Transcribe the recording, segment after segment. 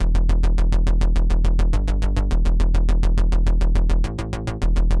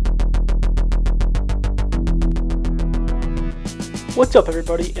What's up,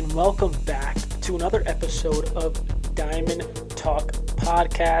 everybody, and welcome back to another episode of Diamond Talk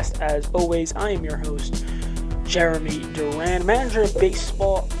Podcast. As always, I am your host, Jeremy Duran, manager of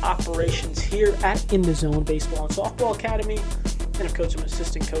baseball operations here at In the Zone Baseball and Softball Academy, and of course, I'm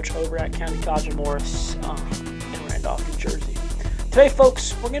assistant coach over at County College of Morris in Randolph, New Jersey. Today,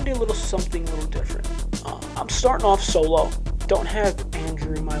 folks, we're going to do something a little different. I'm starting off solo. Don't have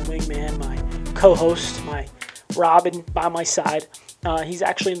Andrew, my wingman, my co-host, my Robin by my side. He's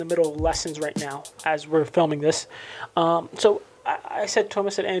actually in the middle of lessons right now as we're filming this. So I said to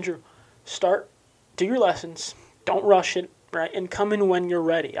him, Andrew, do your lessons, don't rush it, right, and come in when you're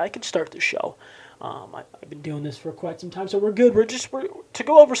ready. I can start the show. I've been doing this for quite some time, so we're good. We're to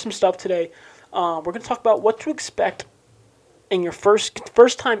go over some stuff today. We're going to talk about what to expect in your first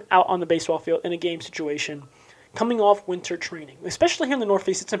time out on the baseball field in a game situation, coming off winter training, especially here in the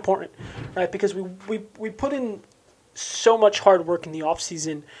Northeast. It's important, right? Because we put in so much hard work in the off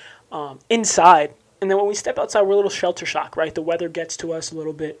season inside, and then when we step outside, we're a little shelter shock, right? The weather gets to us a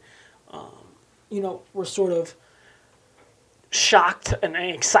little bit. We're sort of shocked and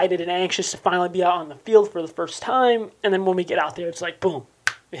excited and anxious to finally be out on the field for the first time, and then when we get out there, it's like boom,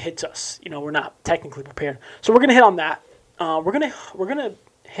 it hits us. We're not technically prepared, so we're gonna hit on that. We're gonna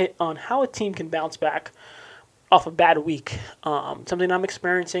hit on how a team can bounce back off a bad week, something I'm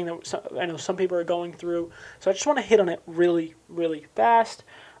experiencing that I know some people are going through. So I just want to hit on it really, really fast.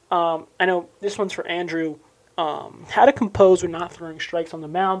 I know this one's for Andrew. How to compose when not throwing strikes on the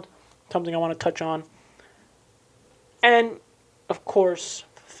mound, something I want to touch on. And, of course,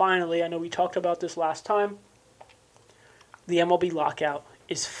 finally, I know we talked about this last time, the MLB lockout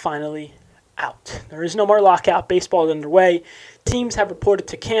is finally out. There is no more lockout. Baseball is underway. Teams have reported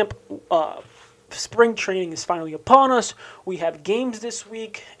to camp. Spring training is finally upon us. We have games this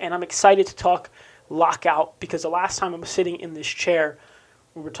week, and I'm excited to talk lockout because the last time I was sitting in this chair,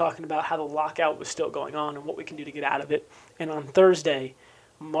 we were talking about how the lockout was still going on and what we can do to get out of it. And on Thursday,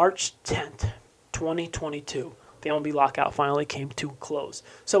 March 10th, 2022, the MLB lockout finally came to a close.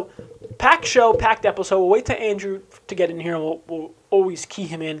 So, packed show, packed episode. We'll wait till Andrew to get in here, and we'll always key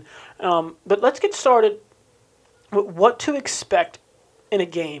him in. But let's get started with what to expect in a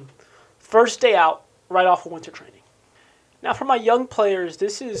game first day out, right off of winter training. Now, for my young players,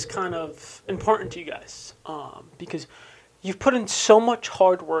 this is kind of important to you guys because you've put in so much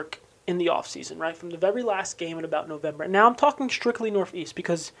hard work in the offseason, right? From the very last game in about November. And now I'm talking strictly Northeast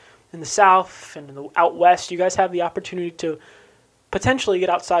because in the South and in the out West, you guys have the opportunity to potentially get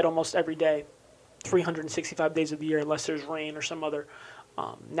outside almost every day, 365 days of the year, unless there's rain or some other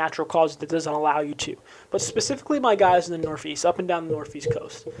natural cause that doesn't allow you to. But specifically my guys in the Northeast, up and down the Northeast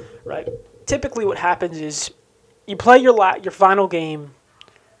coast, right? Typically what happens is you play your final game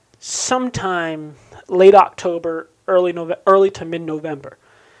sometime late October, early to mid-November.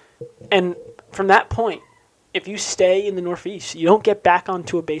 And from that point, if you stay in the Northeast, you don't get back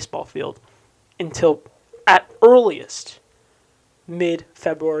onto a baseball field until at earliest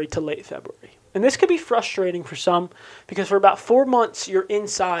mid-February to late February. And this could be frustrating for some because for about 4 months, you're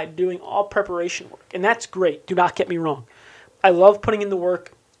inside doing all preparation work. And that's great. Do not get me wrong. I love putting in the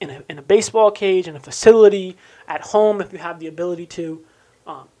work in a baseball cage, in a facility, at home if you have the ability to.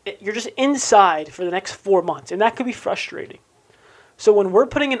 You're just inside for the next 4 months. And that could be frustrating. So when we're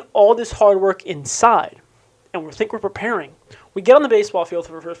putting in all this hard work inside and we think we're preparing, we get on the baseball field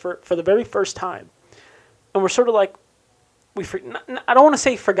for the very first time. And we're sort of like, I don't want to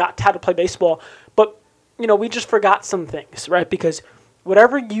say forgot how to play baseball, but, we just forgot some things, right? Because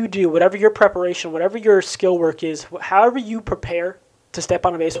whatever you do, whatever your preparation, whatever your skill work is, however you prepare to step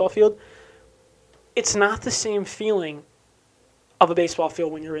on a baseball field, it's not the same feeling of a baseball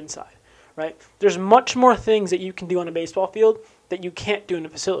field when you're inside, right? There's much more things that you can do on a baseball field that you can't do in a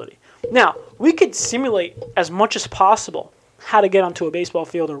facility. Now, we could simulate as much as possible how to get onto a baseball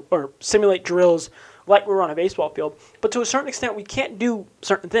field or simulate drills like we're on a baseball field, but to a certain extent, we can't do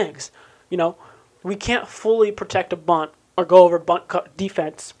certain things. We can't fully protect a bunt or go over bunt cut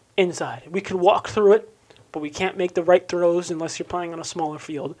defense inside. We can walk through it, but we can't make the right throws unless you're playing on a smaller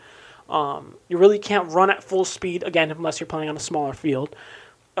field. You really can't run at full speed, again, unless you're playing on a smaller field.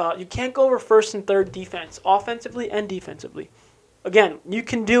 You can't go over first and third defense, offensively and defensively. Again, you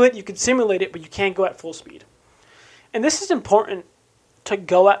can do it, you can simulate it, but you can't go at full speed. And this is important to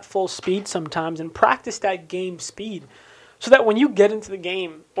go at full speed sometimes and practice that game speed so that when you get into the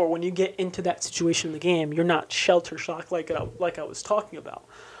game or when you get into that situation in the game, you're not shelter shocked like I was talking about.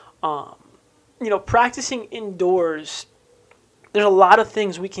 Practicing indoors, there's a lot of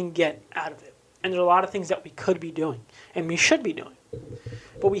things we can get out of it. And there's a lot of things that we could be doing and we should be doing.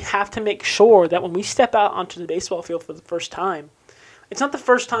 But we have to make sure that when we step out onto the baseball field for the first time, It's not the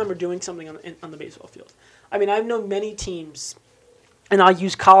first time we're doing something on the baseball field. I mean, I've known many teams, and I'll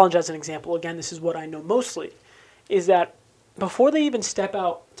use college as an example. Again, this is what I know mostly, is that before they even step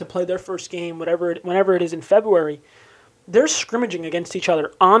out to play their first game, whenever it is in February, they're scrimmaging against each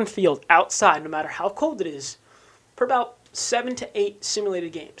other on field, outside, no matter how cold it is, for about 7 to 8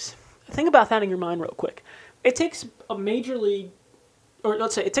 simulated games. Think about that in your mind real quick. It takes a major league, or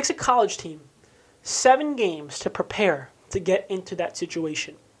let's say it takes a college team 7 games to prepare to get into that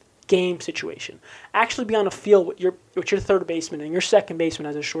game situation. Actually be on a field with your third baseman and your second baseman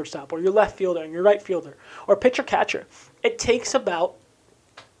as a shortstop, or your left fielder and your right fielder, or pitcher catcher. It takes about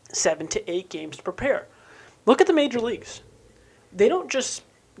 7 to 8 games to prepare. Look at the major leagues. They don't just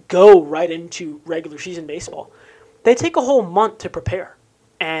go right into regular season baseball. They take a whole month to prepare.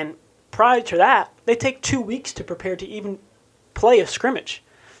 And prior to that, they take 2 weeks to prepare to even play a scrimmage.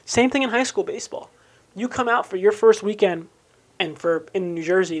 Same thing in high school baseball. You come out for your first weekend, and in New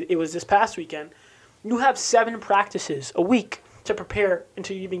Jersey, it was this past weekend, you have 7 practices a week to prepare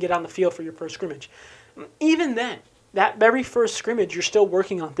until you even get on the field for your first scrimmage. Even then, that very first scrimmage, you're still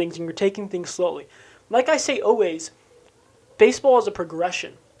working on things and you're taking things slowly. Like I say always, baseball is a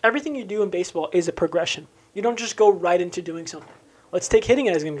progression. Everything you do in baseball is a progression. You don't just go right into doing something. Let's take hitting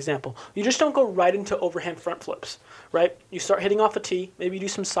as an example. You just don't go right into overhand front flips, right? You start hitting off a tee, maybe you do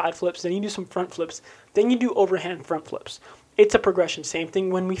some side flips, then you do some front flips, then you do overhand front flips. It's a progression. Same thing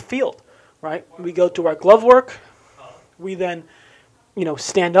when we field, right? We go through our glove work. We then,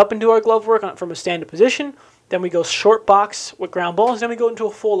 stand up and do our glove work from a stand-up position. Then we go short box with ground balls. Then we go into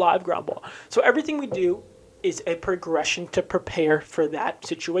a full live ground ball. So everything we do is a progression to prepare for that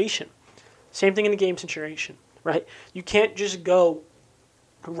situation. Same thing in the game situation, right? You can't just go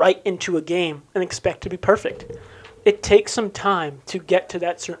right into a game and expect to be perfect. It takes some time to get to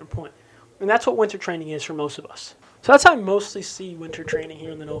that certain point. And that's what winter training is for most of us. So that's how I mostly see winter training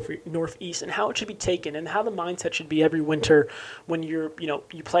here in the Northeast, and how it should be taken, and how the mindset should be every winter when you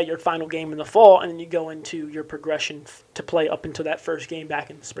play your final game in the fall, and then you go into your progression to play up until that first game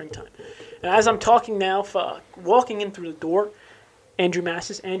back in the springtime. And as I'm talking now, walking in through the door, Andrew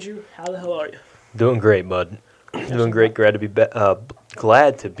Massis. Andrew, how the hell are you? Doing great, bud. Doing great. Glad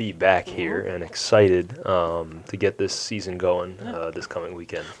to be back here and excited to get this season going this coming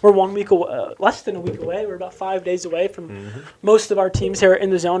weekend. We're 1 week away, less than a week away. We're about 5 days away from most of our teams here in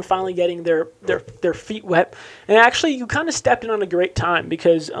the zone finally getting their feet wet. And actually, you kind of stepped in on a great time,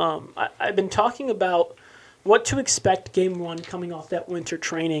 because I've been talking about what to expect game 1 coming off that winter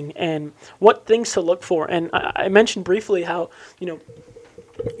training and what things to look for. And I mentioned briefly how,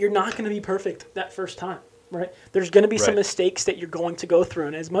 you're not going to be perfect that first time. Right, there's going to be some mistakes that you're going to go through,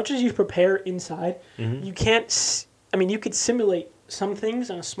 and as much as you prepare inside, you can't. You could simulate some things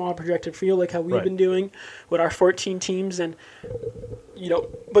on a small projected field, like how we've been doing with our 14 teams, and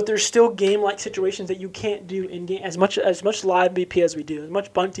but there's still game-like situations that you can't do in game. As much live BP as we do, as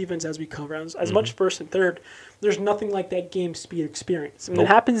much bunt defense as we cover, as much first and third, there's nothing like that game speed experience. It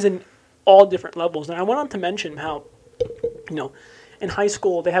happens in all different levels. And I went on to mention how, in high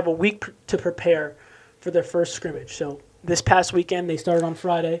school they have a week to prepare for their first scrimmage. So this past weekend, they started on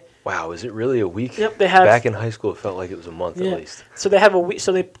Friday. Wow, is it really a week? Yep, they have. Back in high school, it felt like it was a month at least. So they have a week.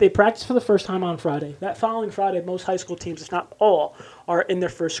 So they practice for the first time on Friday. That following Friday, most high school teams, if not all, are in their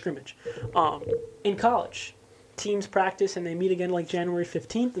first scrimmage. In college, teams practice and they meet again like January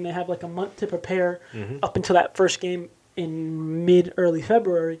 15th, and they have like a month to prepare up until that first game in mid-early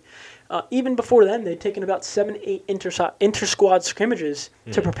February. Even before then, they'd taken about 7 to 8 inter-squad scrimmages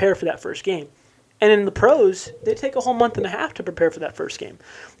to prepare for that first game. And in the pros, they take a whole month and a half to prepare for that first game.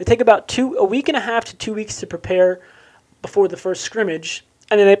 They take about a week and a half to 2 weeks to prepare before the first scrimmage,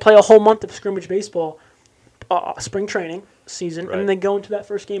 and then they play a whole month of scrimmage baseball, spring training season, and then they go into that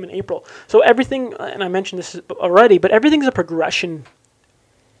first game in April. So everything, and I mentioned this already, but everything's a progression,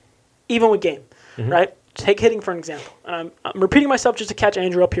 even with game, right? Take hitting for an example. And I'm repeating myself just to catch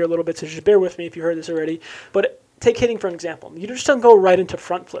Andrew up here a little bit, so just bear with me if you heard this already. But take hitting for an example. You just don't go right into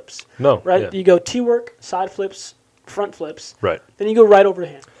front flips. No. Right? Yeah. You go T-work, side flips, front flips. Right. Then you go right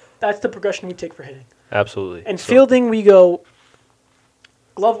overhand. That's the progression we take for hitting. Absolutely. And fielding, we go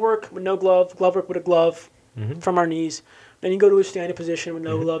glove work with no glove work with a glove from our knees. Then you go to a standing position with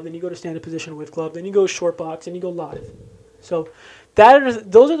no glove. Then you go to standing position with glove. Then you go short box. Then you go live. So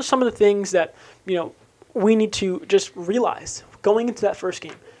those are some of the things that, we need to just realize going into that first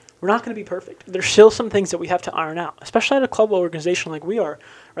game. We're not going to be perfect. There's still some things that we have to iron out, especially at a club organization like we are,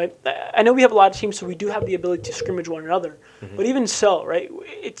 right? I know we have a lot of teams, so we do have the ability to scrimmage one another. But even so, right,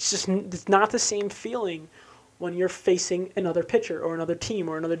 it's not the same feeling when you're facing another pitcher or another team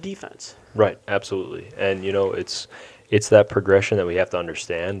or another defense. Right, absolutely. And, it's that progression that we have to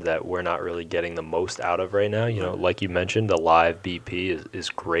understand that we're not really getting the most out of right now. You know, like you mentioned, the live BP is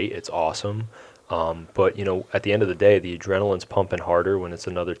great. It's awesome. But, you know, at the end of the day, the adrenaline's pumping harder when it's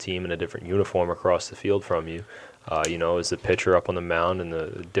another team in a different uniform across the field from you. You know, as the pitcher up on the mound and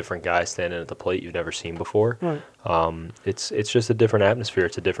the different guy standing at the plate you've never seen before. Right. It's just a different atmosphere.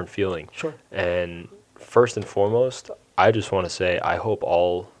 It's a different feeling. Sure. And first and foremost, I just want to say I hope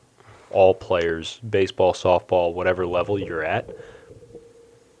all players, baseball, softball, whatever level you're at,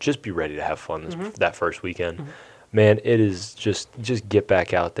 just be ready to have fun that first weekend. Man, it is just get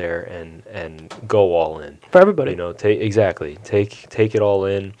back out there and go all in. For everybody. You know, take it all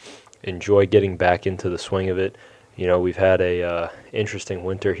in. Enjoy getting back into the swing of it. You know, we've had a interesting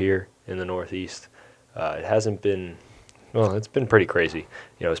winter here in the Northeast. It hasn't been, well, it's been pretty crazy.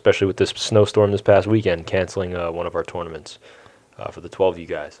 You know, especially with this snowstorm this past weekend, canceling one of our tournaments for the 12U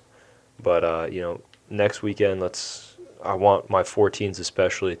guys. But you know, next weekend, I want my 14s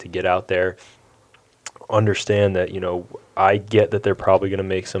especially to get out there. Understand that, you know, I get that they're probably going to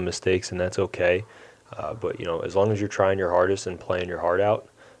make some mistakes, and that's okay. But, you know, as long as you're trying your hardest and playing your heart out,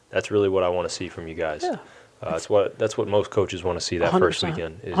 that's really what I want to see from you guys. Yeah. That's what most coaches want to see that 100%. first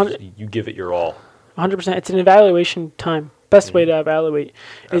weekend is you give it your all. 100%. It's an evaluation time. Best way to evaluate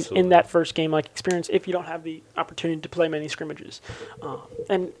is Absolutely. in that first game-like experience if you don't have the opportunity to play many scrimmages.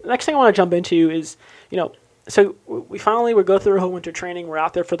 And the next thing I want to jump into is, you know, so we finally would go through a whole winter training. We're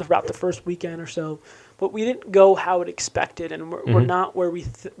out there for about the first weekend or so, but we didn't go how it expected, and we're not where we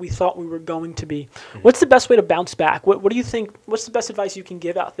thought we were going to be. What's the best way to bounce back? What do you think? What's the best advice you can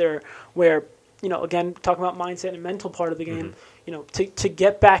give out there where, you know, again, talking about mindset and mental part of the game, you know, to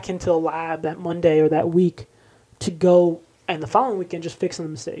get back into the lab that Monday or that week to go and the following weekend just fixing the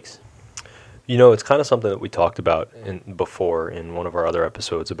mistakes? You know, it's kind of something that we talked about before in one of our other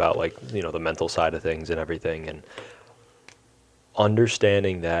episodes about, like, you know, the mental side of things and everything, and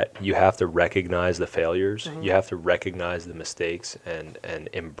understanding that you have to recognize the failures, you have to recognize the mistakes and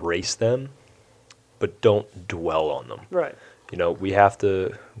embrace them, but don't dwell on them. Right. You know, we have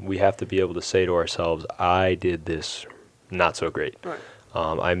to be able to say to ourselves, I did this not so great. Right.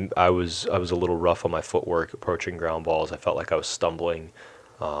 I was a little rough on my footwork approaching ground balls. I felt like I was stumbling.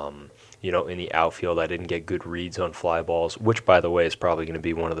 You know, in the outfield, I didn't get good reads on fly balls, which, by the way, is probably going to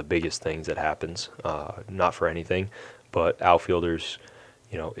be one of the biggest things that happens. Not for anything, but outfielders,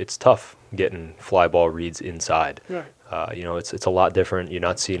 you know, it's tough getting fly ball reads inside. Right. You know, it's a lot different. You're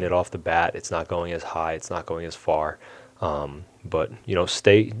not seeing it off the bat. It's not going as high. It's not going as far. But, you know,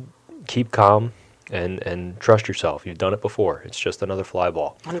 keep calm and trust yourself. You've done it before. It's just another fly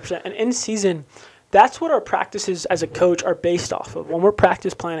ball. 100%. And in season, that's what our practices as a coach are based off of. When we're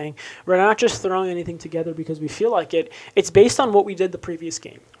practice planning, we're not just throwing anything together because we feel like it. It's based on what we did the previous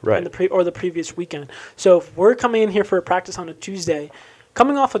game, right, and the previous weekend. So if we're coming in here for a practice on a Tuesday,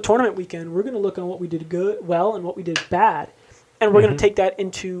 coming off a tournament weekend, we're going to look on what we did well and what we did bad, and we're going to take that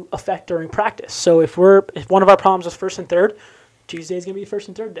into effect during practice. So if one of our problems was first and third, Tuesday is going to be first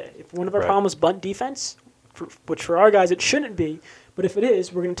and third day. If one of our problems was bunt defense, which for our guys it shouldn't be, but if it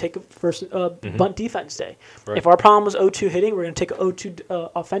is, we're going to take a first bunt defense day. Right. If our problem was 0-2 hitting, we're going to take a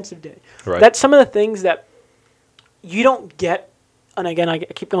 0-2 offensive day. Right. That's some of the things that you don't get. And again, I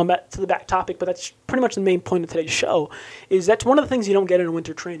keep going back to the back topic, but that's pretty much the main point of today's show, is that's one of the things you don't get in a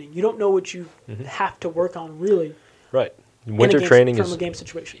winter training. You don't know what you have to work on, really. Right. Winter training from a game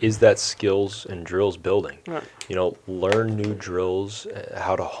situation. is that skills and drills building. Right. You know, learn new drills,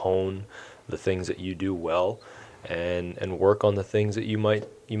 how to hone the things that you do well, and work on the things that you might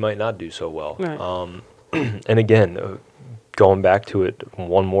not do so well. Right. And again, going back to it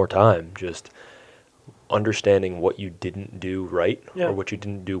one more time, just understanding what you didn't do right or what you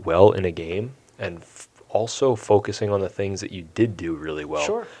didn't do well in a game, and also focusing on the things that you did do really well.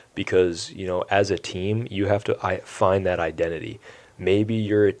 Sure. Because, you know, as a team, you have to find that identity. Maybe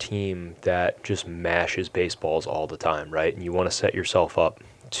you're a team that just mashes baseballs all the time, right? And you want to set yourself up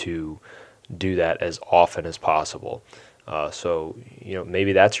to do that as often as possible. So, you know,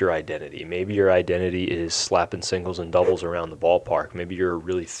 maybe that's your identity. Maybe your identity is slapping singles and doubles around the ballpark. Maybe you're a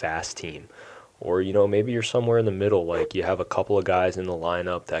really fast team. Or, you know, maybe you're somewhere in the middle, like you have a couple of guys in the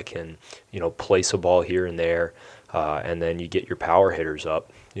lineup that can, you know, place a ball here and there, and then you get your power hitters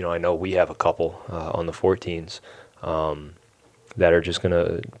up. You know, I know we have a couple on the 14s that are just going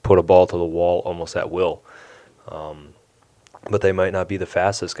to put a ball to the wall almost at will. But they might not be the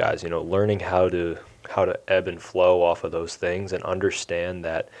fastest guys. You know, learning how to ebb and flow off of those things and understand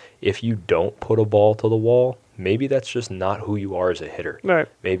that if you don't put a ball to the wall, maybe that's just not who you are as a hitter. Right.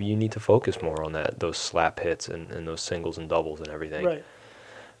 Maybe you need to focus more on those slap hits and those singles and doubles and everything. Right.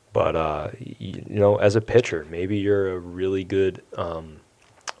 But, as a pitcher, maybe you're a really good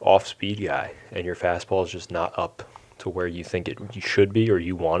off-speed guy, and your fastball is just not up to where you think you should be or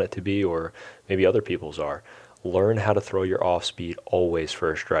you want it to be, or maybe other people's are. Learn how to throw your off-speed always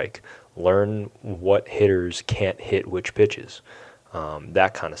for a strike. Learn what hitters can't hit which pitches,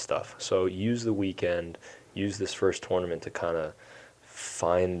 that kind of stuff. So use the weekend, use this first tournament to kind of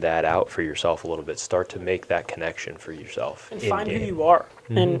find that out for yourself a little bit. Start to make that connection for yourself. And find who you are.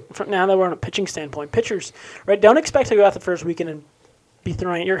 Mm-hmm. And now that we're on a pitching standpoint, pitchers, right, don't expect to go out the first weekend and be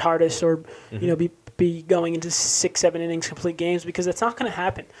throwing at your hardest or, be going into 6-7 innings complete games, because that's not going to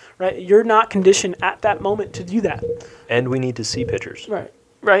happen, right? You're not conditioned at that moment to do that. And we need to see pitchers.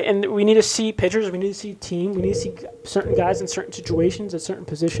 Right, and we need to see pitchers, we need to see team, we need to see certain guys in certain situations at certain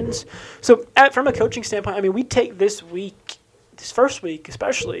positions. So from a coaching standpoint, I mean, we take this first week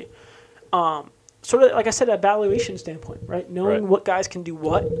especially, sort of, like I said, an evaluation standpoint, right? Knowing what guys can do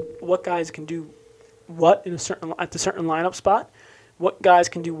what guys can do what at the certain lineup spot, what guys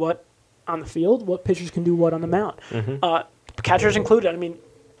can do what on the field, what pitchers can do what on the mound. Mm-hmm. Catchers included. I mean,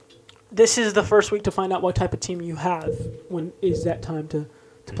 this is the first week to find out what type of team you have when is that time to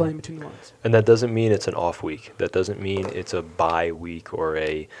play in between the lines. And that doesn't mean it's an off week. That doesn't mean it's a bye week or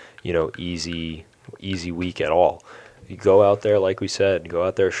a easy week at all. You go out there, like we said, go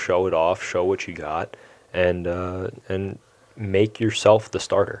out there, show it off, show what you got, and make yourself the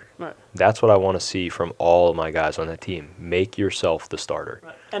starter. Right. That's what I want to see from all of my guys on that team. Make yourself the starter.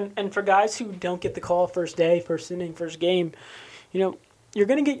 Right. And for guys who don't get the call first day, first inning, first game, you're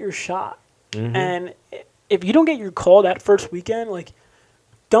going to get your shot. Mm-hmm. And if you don't get your call that first weekend,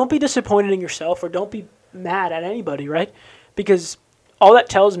 don't be disappointed in yourself or don't be mad at anybody, right? Because all that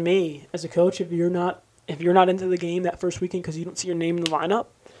tells me as a coach, if you're not into the game that first weekend because you don't see your name in the lineup,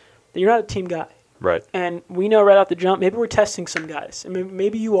 then you're not a team guy. Right. And we know right off the jump, maybe we're testing some guys. I mean,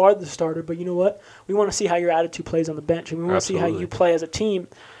 maybe you are the starter, but you know what? We want to see how your attitude plays on the bench, and we want to see how you play as a team,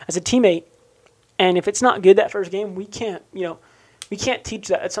 as a teammate. And if it's not good that first game, we can't teach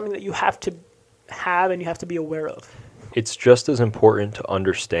that. It's something that you have to have and you have to be aware of. It's just as important to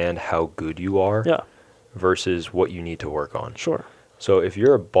understand how good you are versus what you need to work on. Sure. So if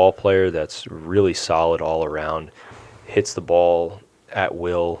you're a ball player that's really solid all around, hits the ball at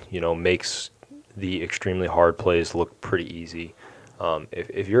will, makes the extremely hard plays look pretty easy.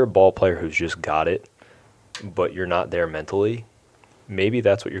 If you're a ball player who's just got it, but you're not there mentally, maybe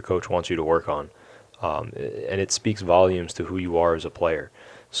that's what your coach wants you to work on. And it speaks volumes to who you are as a player.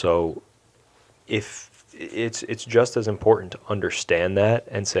 So if it's just as important to understand that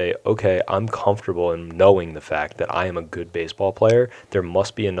and say, okay, I'm comfortable in knowing the fact that I am a good baseball player. There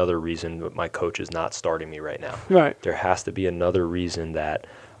must be another reason that my coach is not starting me right now. Right. There has to be another reason that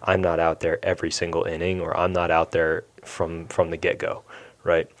I'm not out there every single inning or I'm not out there from the get-go,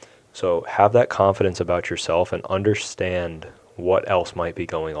 right? So have that confidence about yourself and understand what else might be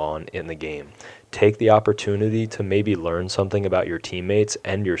going on in the game. Take the opportunity to maybe learn something about your teammates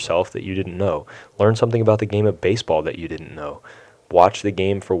and yourself that you didn't know. Learn something about the game of baseball that you didn't know. Watch the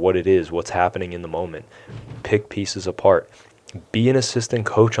game for what it is, what's happening in the moment. Pick pieces apart. Be an assistant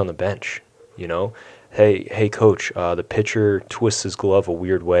coach on the bench, Hey, coach, the pitcher twists his glove a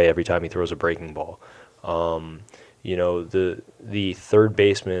weird way every time he throws a breaking ball. The third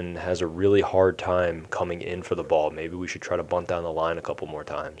baseman has a really hard time coming in for the ball. Maybe we should try to bunt down the line a couple more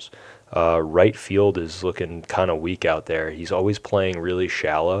times. Right field is looking kind of weak out there. He's always playing really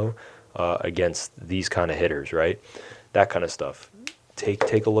shallow against these kind of hitters, right? That kind of stuff.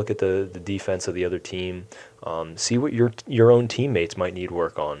 Take a look at the defense of the other team. See what your own teammates might need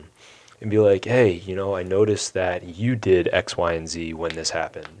work on. And be like, hey, I noticed that you did X, Y, and Z when this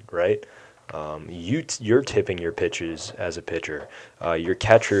happened, right? You're tipping your pitches as a pitcher. Your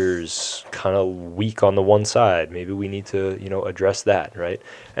catcher's kind of weak on the one side. Maybe we need to, address that, right?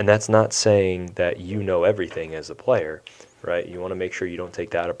 And that's not saying that you know everything as a player, right? You want to make sure you don't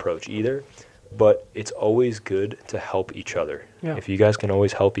take that approach either. But it's always good to help each other. Yeah. If you guys can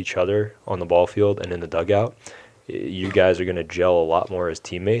always help each other on the ball field and in the dugout, you guys are going to gel a lot more as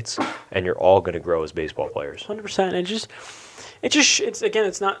teammates, and you're all going to grow as baseball players. 100%.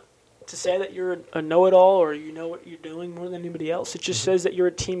 It's not to say that you're a know-it-all or you know what you're doing more than anybody else. It just says that you're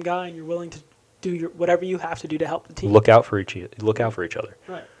a team guy and you're willing to do whatever you have to do to help the team. Look out for each other.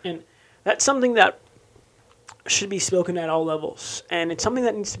 Right, and that's something that should be spoken at all levels, and it's something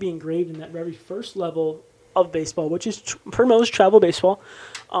that needs to be engraved in that very first level of baseball, which is for most travel baseball,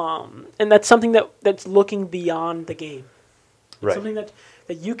 and that's something that's looking beyond the game. It's right. Something that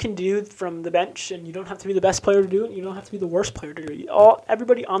you can do from the bench, and you don't have to be the best player to do it. You don't have to be the worst player to do it.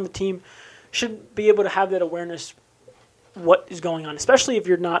 Everybody on the team should be able to have that awareness what is going on, especially if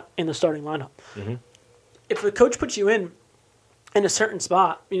you're not in the starting lineup. Mm-hmm. If the coach puts you in a certain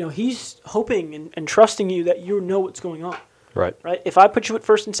spot, he's hoping and trusting you that you know what's going on. Right. Right. If I put you at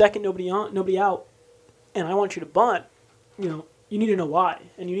first and second, nobody out, and I want you to bunt, you need to know why,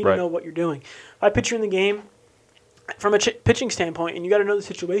 and you need to know what you're doing. If I put you in the game from a pitching standpoint, and you got to know the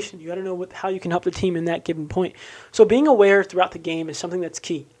situation, you got to know how you can help the team in that given point. So being aware throughout the game is something that's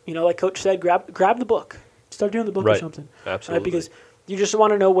key. Like Coach said, grab the book, start doing the book or something. Absolutely. Right? Because you just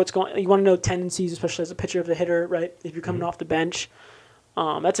want to know what's going. You want to know tendencies, especially as a pitcher, of the hitter. Right. If you're coming off the bench,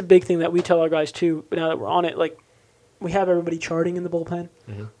 that's a big thing that we tell our guys too. But now that we're on it, like, we have everybody charting in the bullpen,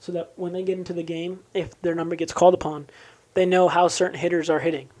 so that when they get into the game, if their number gets called upon, they know how certain hitters are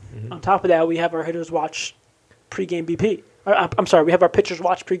hitting. On top of that, we have our hitters watch pregame BP. We have our pitchers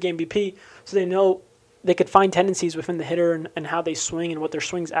watch pregame BP, so they know they could find tendencies within the hitter and how they swing and what their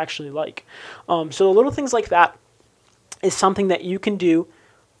swing's actually like. So the little things like that is something that you can do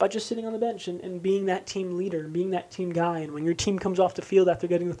by just sitting on the bench and being that team leader, being that team guy. And when your team comes off the field after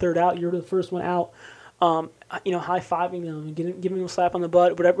getting the third out, you're the first one out. High-fiving them and giving them a slap on the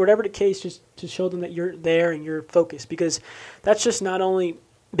butt, whatever the case, just to show them that you're there and you're focused. Because that's just not only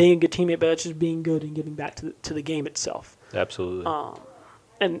being a good teammate, but that's just being good and giving back to the game itself. Absolutely.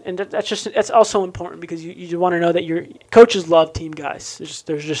 And that's also important because you want to know that your coaches love team guys.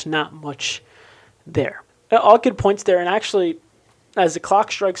 There's just not much there. All good points there. And actually, as the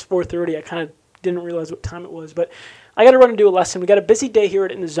clock strikes 4:30, I kind of didn't realize what time it was, but I got to run and do a lesson. We got a busy day here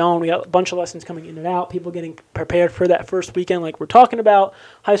at In the Zone. We got a bunch of lessons coming in and out. People getting prepared for that first weekend, like we're talking about.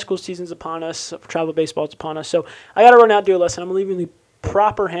 High school season's upon us. Travel baseball's upon us. So I got to run out and do a lesson. I'm leaving the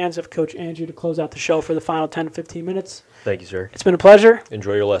proper hands of Coach Andrew to close out the show for the final 10 to 15 minutes. Thank you, sir. It's been a pleasure.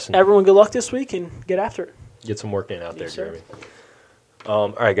 Enjoy your lesson. Everyone, good luck this week and get after it. Get some work in out there, sir. Jeremy.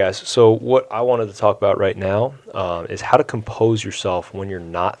 All right, guys. So what I wanted to talk about right now is how to compose yourself when you're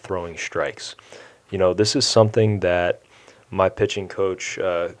not throwing strikes. This is something that my pitching coach,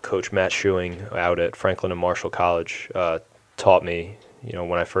 Coach Matt Schuing, out at Franklin and Marshall College, taught me,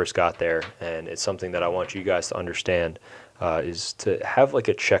 when I first got there. And it's something that I want you guys to understand, is to have like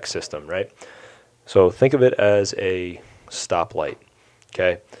a check system, right? So think of it as a stoplight,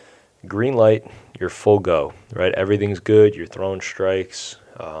 okay? Green light, you're full go, right? Everything's good. You're throwing strikes.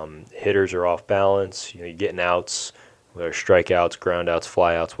 Hitters are off balance. You're getting outs, whether strikeouts, ground outs,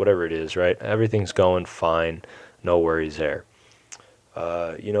 fly outs, whatever it is, right? Everything's going fine. No worries there.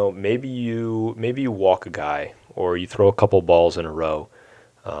 Maybe you walk a guy or you throw a couple balls in a row,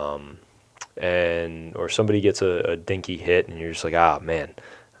 or somebody gets a dinky hit and you're just like, man,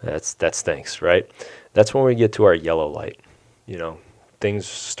 that stinks, right? That's when we get to our yellow light. Things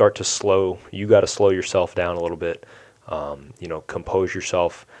start to slow. You got to slow yourself down a little bit. Compose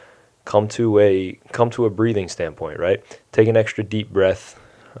yourself. Come to a breathing standpoint, right? Take an extra deep breath.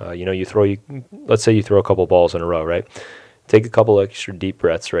 Let's say you throw a couple balls in a row, right? Take a couple extra deep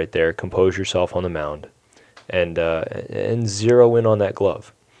breaths right there. Compose yourself on the mound, and zero in on that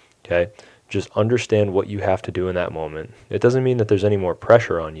glove. Okay, just understand what you have to do in that moment. It doesn't mean that there's any more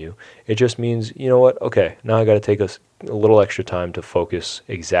pressure on you. It just means, you know what? Okay, now I got to take a little extra time to focus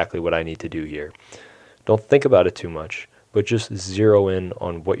exactly what I need to do here. Don't think about it too much, but just zero in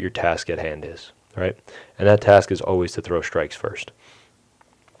on what your task at hand is, right? And that task is always to throw strikes first.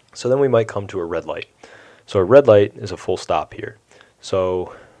 So then we might come to a red light. So a red light is a full stop here.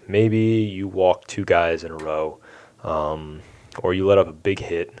 So maybe you walk two guys in a row, or you let up a big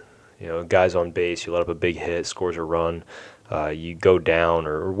hit. Guys on base, you let up a big hit, scores a run, you go down,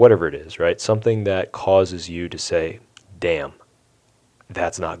 or whatever it is, right? Something that causes you to say, damn,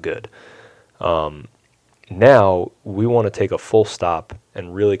 that's not good. Now we want to take a full stop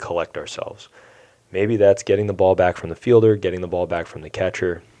and really collect ourselves. Maybe that's getting the ball back from the fielder, getting the ball back from the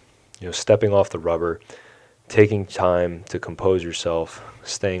catcher, stepping off the rubber, taking time to compose yourself,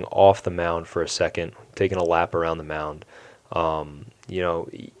 staying off the mound for a second, taking a lap around the mound.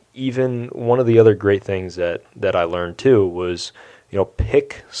 Even one of the other great things that I learned too was,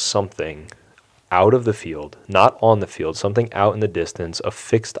 pick something out of the field, not on the field, something out in the distance, a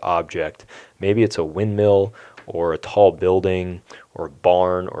fixed object. Maybe it's a windmill or a tall building or a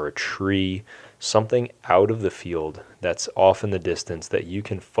barn or a tree, something out of the field that's off in the distance that you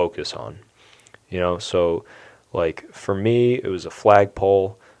can focus on. So like for me, it was a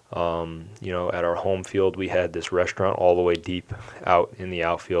flagpole. At our home field, we had this restaurant all the way deep out in the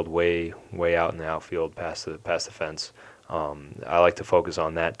outfield, way out in the outfield past the fence. I like to focus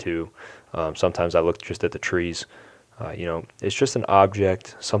on that too. Sometimes I look just at the trees. It's just an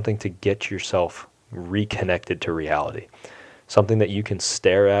object, something to get yourself reconnected to reality. Something that you can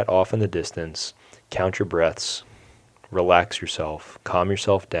stare at off in the distance, count your breaths, relax yourself, calm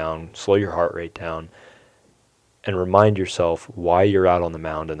yourself down, slow your heart rate down, and remind yourself why you're out on the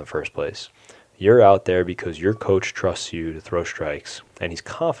mound in the first place. You're out there because your coach trusts you to throw strikes, and he's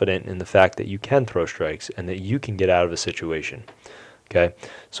confident in the fact that you can throw strikes and that you can get out of a situation. Okay?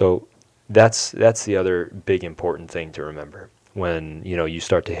 So that's the other big important thing to remember when, you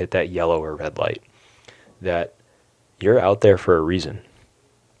start to hit that yellow or red light, that you're out there for a reason.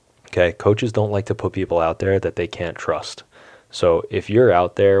 Okay? Coaches don't like to put people out there that they can't trust. So if you're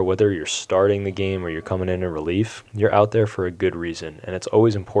out there, whether you're starting the game or you're coming in relief, you're out there for a good reason, and it's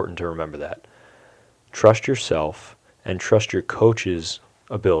always important to remember that. Trust yourself and trust your coach's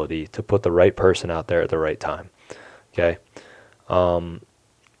ability to put the right person out there at the right time. Okay?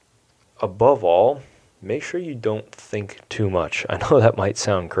 Above all, make sure you don't think too much. I know that might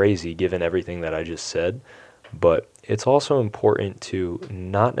sound crazy given everything that I just said, but it's also important to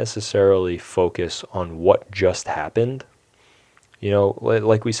not necessarily focus on what just happened.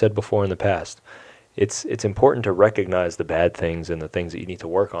 Like we said before in the past, it's important to recognize the bad things and the things that you need to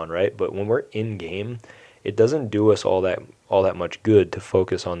work on, right? But when we're in game, it doesn't do us all that much good to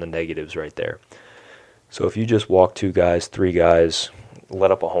focus on the negatives right there. So if you just walk 2 guys, 3 guys,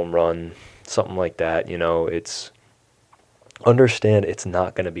 let up a home run, something like that, understand it's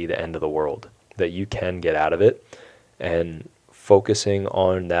not going to be the end of the world, that you can get out of it, and focusing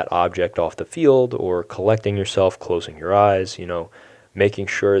on that object off the field or collecting yourself, closing your eyes, making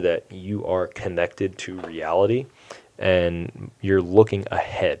sure that you are connected to reality and you're looking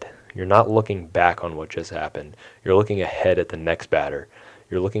ahead. You're not looking back on what just happened. You're looking ahead at the next batter.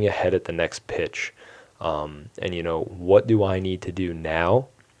 You're looking ahead at the next pitch. And what do I need to do now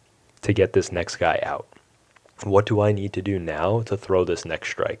to get this next guy out? What do I need to do now to throw this next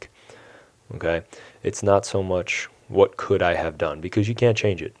strike? Okay? It's not so much what could I have done, because you can't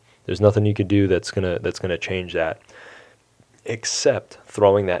change it. There's nothing you could do that's gonna change that, except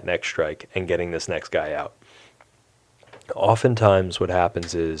throwing that next strike and getting this next guy out. Oftentimes what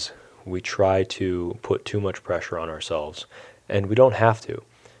happens is we try to put too much pressure on ourselves, and we don't have to,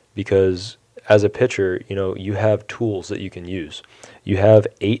 because as a pitcher, you have tools that you can use. You have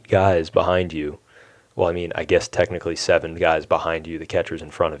 8 guys behind you. Well, I guess technically 7 guys behind you, the catcher's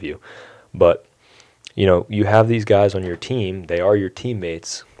in front of you. But you have these guys on your team. They are your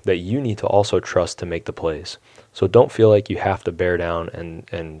teammates that you need to also trust to make the plays. So don't feel like you have to bear down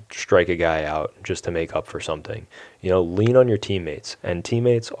and strike a guy out just to make up for something. Lean on your teammates. And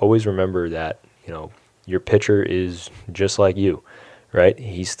teammates, always remember that, your pitcher is just like you, right?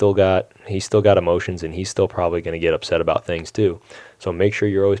 He's still got emotions, and he's still probably going to get upset about things too. So make sure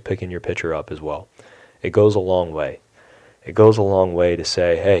you're always picking your pitcher up as well. It goes a long way. It goes a long way to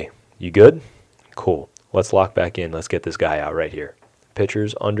say, hey, you good? Cool. Let's lock back in. Let's get this guy out right here.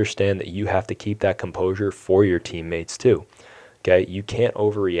 Pitchers, understand that you have to keep that composure for your teammates too. Okay? You can't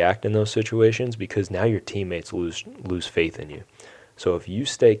overreact in those situations, because now your teammates lose faith in you. So if you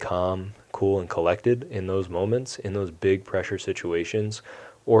stay calm, cool, and collected in those moments, in those big pressure situations,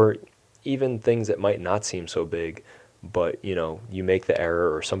 or even things that might not seem so big, but you make the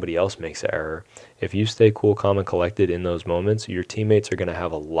error or somebody else makes the error, if you stay cool, calm, and collected in those moments, your teammates are going to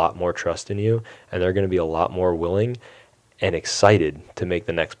have a lot more trust in you, and they're going to be a lot more willing and excited to make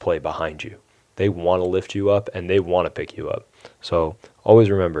the next play behind you. They want to lift you up, and they want to pick you up. So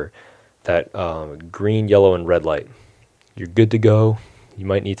always remember that green, yellow, and red light. You're good to go. You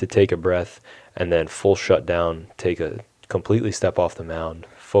might need to take a breath, and then full shutdown, completely step off the mound,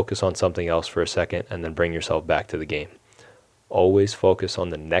 focus on something else for a second, and then bring yourself back to the game. Always focus on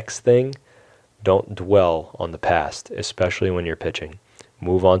the next thing. Don't dwell on the past, especially when you're pitching.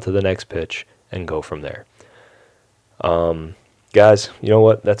 Move on to the next pitch and go from there. Guys, you know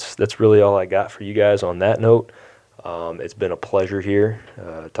what? That's really all I got for you guys on that note. It's been a pleasure here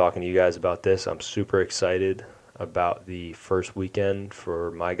talking to you guys about this. I'm super excited about the first weekend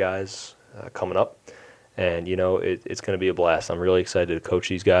for my guys coming up. And, it's going to be a blast. I'm really excited to coach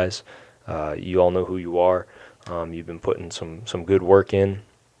these guys. You all know who you are. You've been putting some good work in,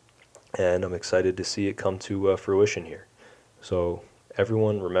 and I'm excited to see it come to fruition here. So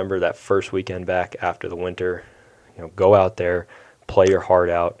everyone, remember that first weekend back after the winter. Go out there, play your heart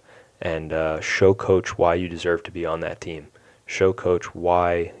out, and show Coach why you deserve to be on that team. Show Coach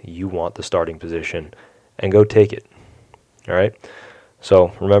why you want the starting position, and go take it. All right?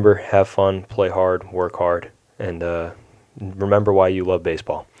 So remember, have fun, play hard, work hard, and remember why you love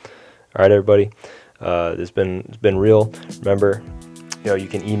baseball. All right, everybody. It's been real. Remember, you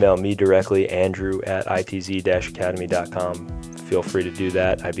can email me directly, andrew@itz-academy.com. Feel free to do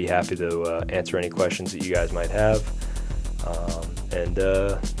that. I'd be happy to answer any questions that you guys might have. And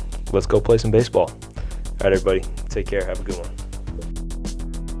let's go play some baseball. All right, everybody. Take care. Have a good one.